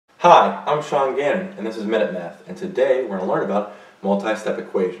Hi, I'm Sean Gannon, and this is Minute Math, and today we're going to learn about multi-step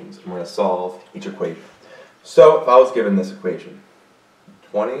equations, and we're going to solve each equation. So, if I was given this equation,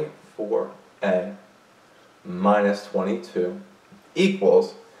 24a minus 22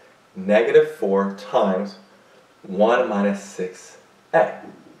 equals -4 times 1 minus 6a.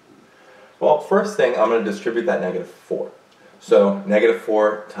 Well, first thing, I'm going to distribute that -4. So,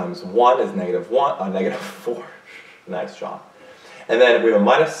 -4 times 1 is -4. Nice, Sean. And then we have a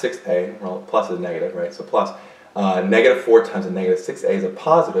minus 6a, well, plus is negative, right? So plus -4 times a negative 6a is a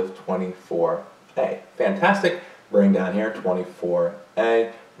positive 24a. Fantastic. Bring down here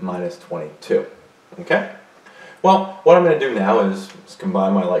 24a minus 22. Okay? Well, what I'm going to do now is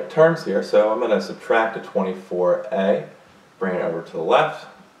combine my like terms here. So I'm going to subtract a 24a, bring it over to the left,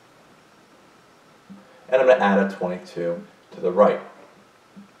 and I'm going to add a 22 to the right.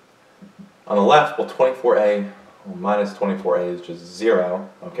 On the left, well, 24a minus 24a is just 0.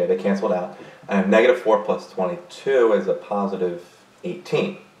 Okay, they canceled out. And -4 plus 22 is a positive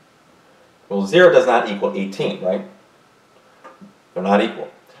 18. Well, 0 does not equal 18, right? They're not equal.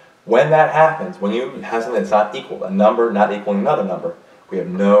 When that happens, when you have something that's not equal, a number not equaling another number, we have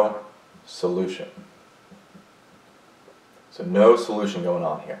no solution. So no solution going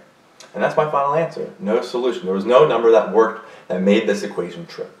on here. And that's my final answer. No solution. There was no number that worked that made this equation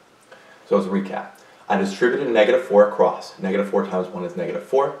true. So let's recap. I distributed -4 across. -4 times 1 is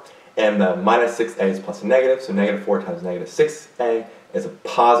 -4. And the minus 6a is plus a negative, so -4 times -6a is a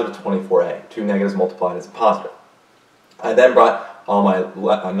positive 24a. Two negatives multiplied is a positive. I then brought all my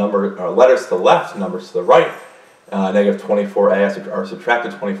letters to the left, numbers to the right. -24a, or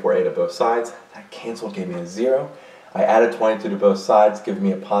subtracted 24a to both sides. That canceled, gave me a 0. I added 22 to both sides, giving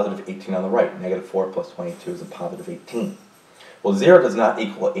me a positive 18 on the right. -4 plus 22 is a positive 18. Well, 0 does not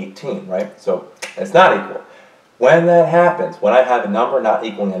equal 18, right? So it's not equal. When that happens, when I have a number not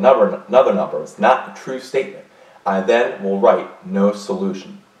equaling another number, it's not a true statement, I then will write no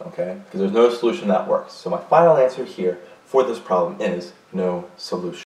solution, okay? Because there's no solution that works. So my final answer here for this problem is no solution.